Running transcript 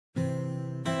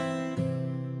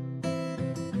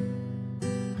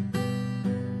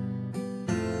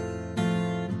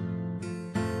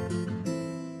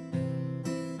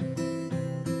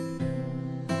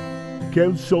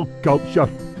Council Culture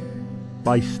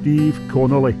by Steve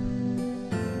Connolly.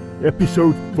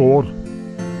 Episode 4,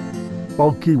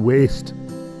 Bulky Waste.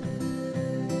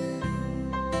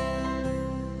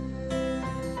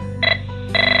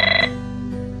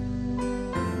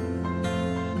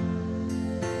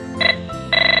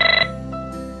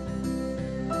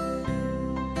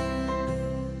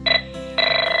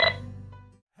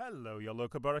 Hello, your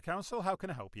local borough council. How can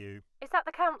I help you? Is that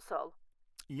the council?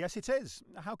 Yes, it is.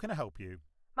 How can I help you?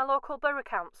 My local borough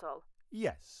council?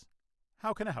 Yes.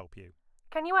 How can I help you?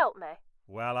 Can you help me?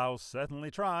 Well, I'll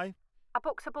certainly try. I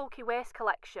booked a bulky waste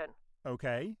collection.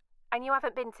 Okay. And you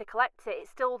haven't been to collect it. It's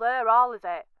still there, all of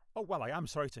it. Oh, well, I am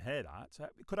sorry to hear that.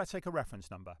 Could I take a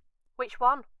reference number? Which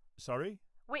one? Sorry?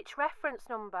 Which reference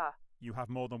number? You have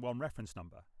more than one reference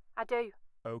number. I do.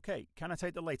 Okay. Can I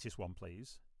take the latest one,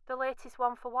 please? The latest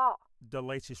one for what? The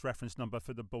latest reference number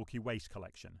for the bulky waste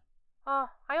collection. Oh,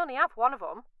 I only have one of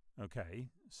them. Okay.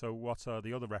 So what are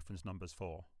the other reference numbers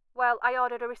for? Well, I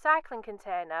ordered a recycling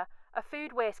container, a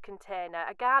food waste container,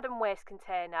 a garden waste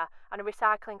container, and a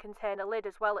recycling container lid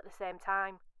as well at the same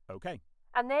time. Okay.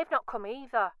 And they've not come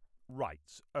either. Right.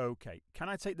 Okay. Can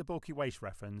I take the bulky waste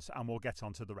reference and we'll get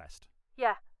on to the rest?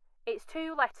 Yeah, it's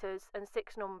 2 letters and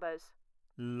 6 numbers.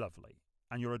 Lovely.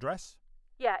 And your address?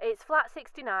 Yeah, it's flat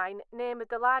 69, name of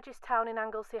the largest town in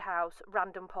Anglesey House,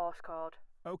 random postcode.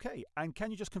 Okay, and can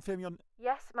you just confirm your...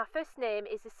 Yes, my first name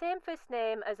is the same first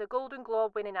name as a Golden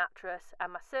Globe winning actress,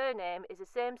 and my surname is the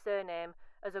same surname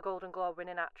as a Golden Globe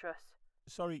winning actress.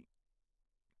 Sorry,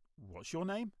 what's your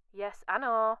name? Yes, I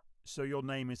know. So your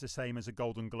name is the same as a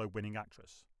Golden Globe winning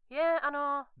actress? Yeah, I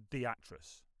know. The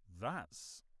actress.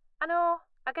 That's... I know.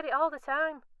 I get it all the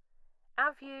time.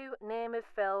 Have you, name of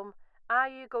film. Are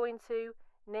you going to,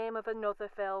 name of another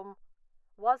film.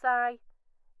 Was I,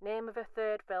 name of a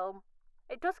third film.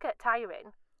 It does get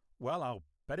tiring. Well, I'll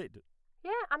bet it...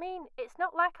 Yeah, I mean, it's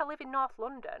not like I live in North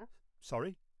London.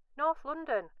 Sorry? North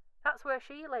London. That's where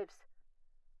she lives.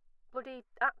 Bloody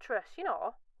actress, you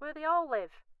know, where they all live.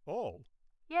 All?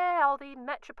 Yeah, all the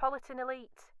metropolitan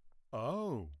elite.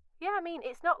 Oh. Yeah, I mean,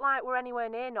 it's not like we're anywhere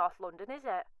near North London, is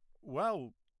it?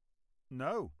 Well,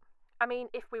 no. I mean,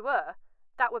 if we were,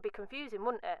 that would be confusing,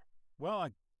 wouldn't it? Well,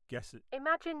 I guess it...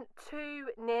 Imagine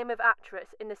 2 name of actress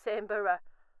in the same borough.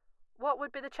 What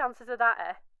would be the chances of that,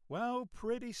 eh? Well,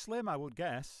 pretty slim, I would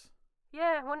guess.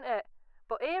 Yeah, wouldn't it?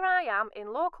 But here I am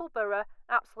in local borough,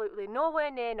 absolutely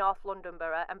nowhere near North London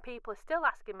borough, and people are still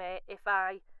asking me if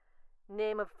I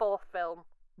name a 4th film.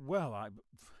 Well,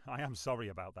 I am sorry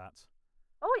about that.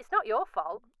 Oh, it's not your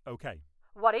fault. Okay.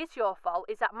 What is your fault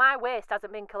is that my waste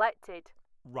hasn't been collected.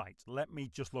 Right, let me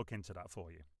just look into that for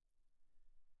you.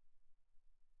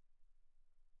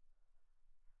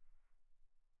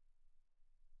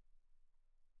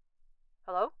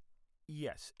 Hello?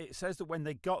 Yes, it says that when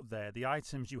they got there, the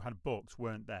items you had booked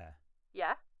weren't there.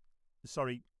 Yeah?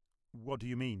 Sorry, what do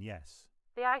you mean, yes?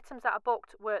 The items that I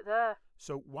booked weren't there.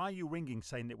 So why are you ringing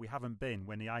saying that we haven't been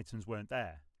when the items weren't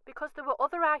there? Because there were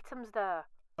other items there.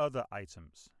 Other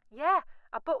items? Yeah,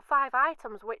 I booked 5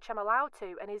 items, which I'm allowed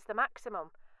to, and is the maximum.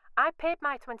 I paid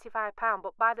my £25,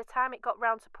 but by the time it got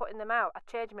round to putting them out, I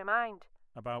changed my mind.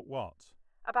 About what?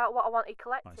 About what I wanted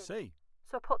collected. I see.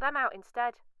 So I put them out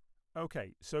instead.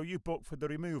 Okay, so you booked for the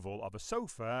removal of a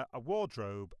sofa, a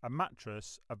wardrobe, a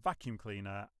mattress, a vacuum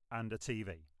cleaner, and a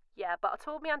TV. Yeah, but I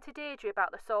told my Auntie Deirdre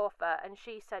about the sofa, and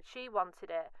she said she wanted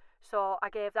it, so I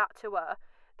gave that to her.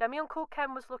 Then my Uncle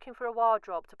Ken was looking for a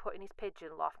wardrobe to put in his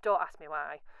pigeon loft, don't ask me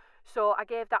why. So I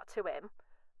gave that to him.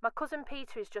 My cousin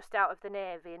Peter is just out of the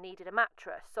Navy and needed a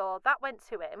mattress, so that went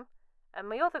to him. And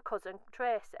my other cousin,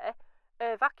 Tracy,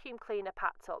 her vacuum cleaner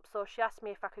packed up, so she asked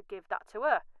me if I could give that to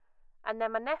her. And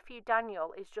then my nephew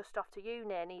Daniel is just off to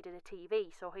uni and needed a TV,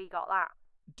 so he got that.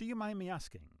 Do you mind me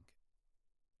asking?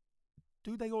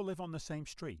 Do they all live on the same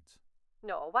street?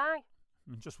 No, why?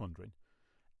 I'm just wondering.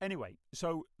 Anyway,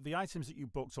 so the items that you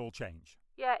booked all change?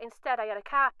 Yeah, instead I had a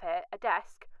carpet, a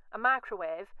desk, a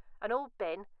microwave, an old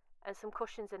bin, and some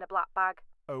cushions in a black bag.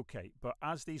 Okay, but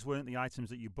as these weren't the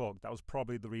items that you booked, that was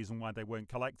probably the reason why they weren't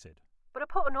collected. But I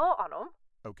put a note on them.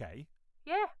 Okay.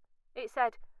 Yeah, it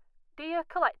said, "Dear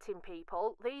collecting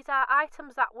people, these are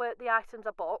items that weren't the items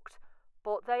I booked,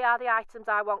 but they are the items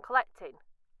I want collecting."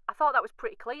 I thought that was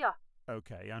pretty clear.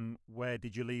 Okay, and where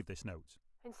did you leave this note?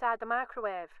 Inside the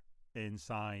microwave.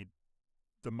 Inside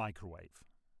the microwave?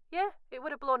 Yeah, it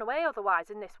would have blown away otherwise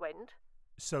in this wind.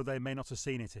 So they may not have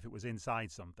seen it if it was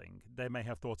inside something. They may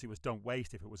have thought it was don't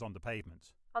waste if it was on the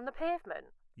pavement. On the pavement?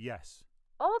 Yes.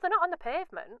 Oh, they're not on the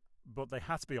pavement. But they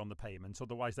had to be on the pavement,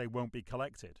 otherwise they won't be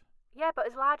collected. Yeah, but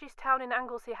his largest town in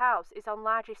Anglesey House is on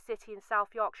largest city in South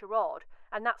Yorkshire Road,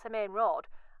 and that's a main road.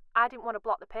 I didn't want to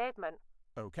block the pavement,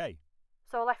 Okay.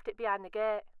 so I left it behind the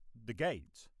gate. The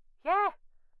gate? Yeah,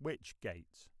 Which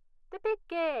gate? the big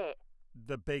gate.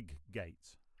 The big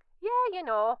gate. Yeah, you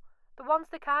know, the ones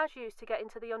the cars use to get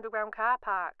into the underground car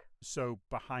park. So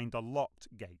behind a locked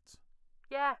gate.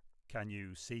 Yeah, Can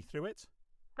you see through it?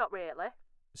 not really.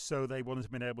 So they wouldn't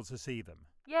have been able to see them.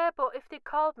 Yeah, but if they'd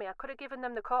called me, I could have given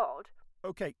them the code.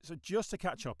 Okay, so just to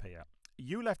catch up here,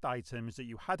 you left items that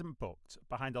you hadn't booked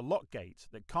behind a locked gate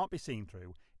that can't be seen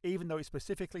through, even though it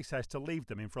specifically says to leave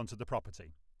them in front of the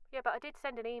property. Yeah, but I did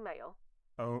send an email.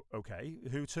 Oh, okay.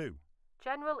 Who to?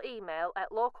 General email at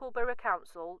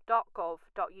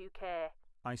localboroughcouncil.gov.uk.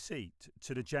 I see.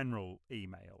 To the general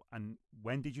email. And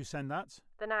when did you send that?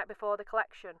 The night before the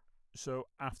collection. So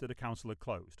after the council had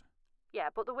closed. Yeah,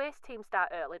 but the waste team start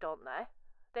early, don't they?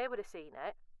 They would have seen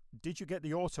it. Did you get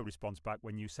the auto response back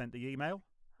when you sent the email?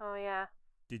 Oh, yeah.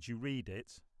 Did you read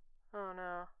it? Oh,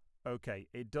 no. Okay,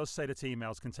 it does say that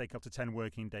emails can take up to 10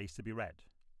 working days to be read.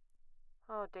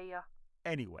 Oh, dear.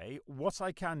 Anyway, what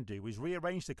I can do is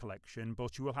rearrange the collection,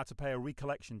 but you will have to pay a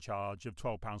recollection charge of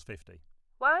 £12.50.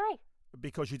 Why?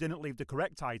 Because you didn't leave the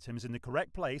correct items in the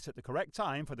correct place at the correct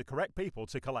time for the correct people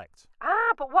to collect.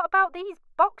 Ah, but what about these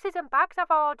boxes and bags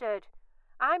I've ordered?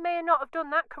 I may not have done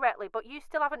that correctly, but you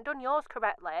still haven't done yours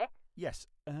correctly. Yes,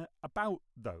 about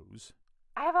those.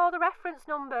 I have all the reference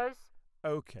numbers.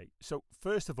 Okay, so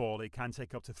first of all, it can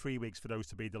take up to 3 weeks for those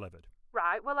to be delivered.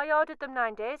 Right, well, I ordered them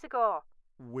 9 days ago.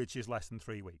 Which is less than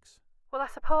 3 weeks. Well, I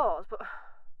suppose, but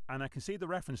And I can see the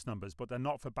reference numbers, but they're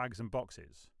not for bags and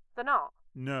boxes. they're not.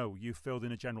 No, you filled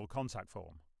in a general contact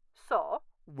form, So?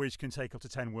 which can take up to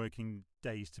 10 working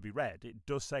days to be read. It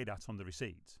does say that on the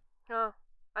receipt. Oh,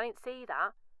 I didn't see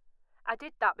that. I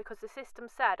did that because the system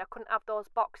said I couldn't have those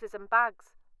boxes and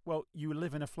bags. Well, you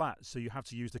live in a flat, so you have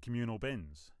to use the communal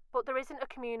bins. But there isn't a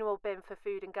communal bin for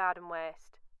food and garden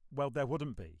waste. Well, there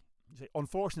wouldn't be. You see,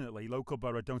 unfortunately, local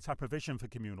borough don't have provision for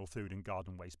communal food and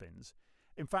garden waste bins.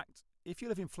 In fact, if you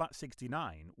live in flat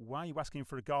 69, why are you asking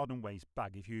for a garden waste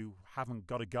bag if you haven't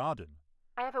got a garden?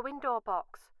 I have a window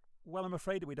box. Well, I'm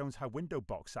afraid that we don't have window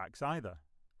box sacks either.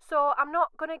 So I'm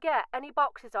not going to get any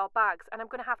boxes or bags and I'm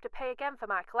going to have to pay again for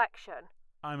my collection.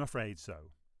 I'm afraid so.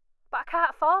 But I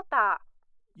can't afford that.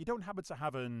 You don't happen to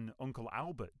have an Uncle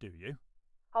Albert, do you?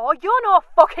 Oh, you're no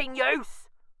fucking use!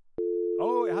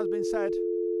 Oh, it has been said.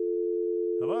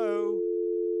 Hello?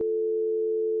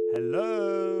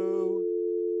 Hello?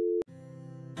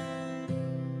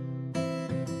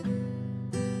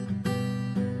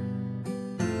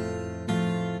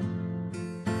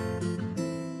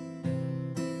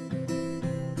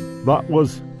 That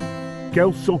was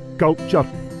Kelso Culture,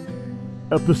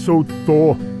 Episode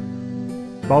 4,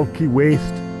 Bulky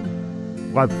Waste,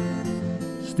 with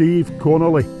Steve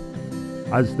Connolly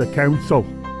as the council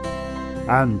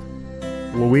and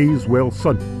Louise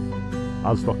Wilson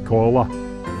as the caller.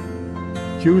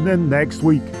 Tune in next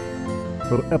week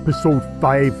for Episode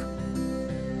 5,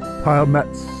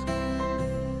 Permits.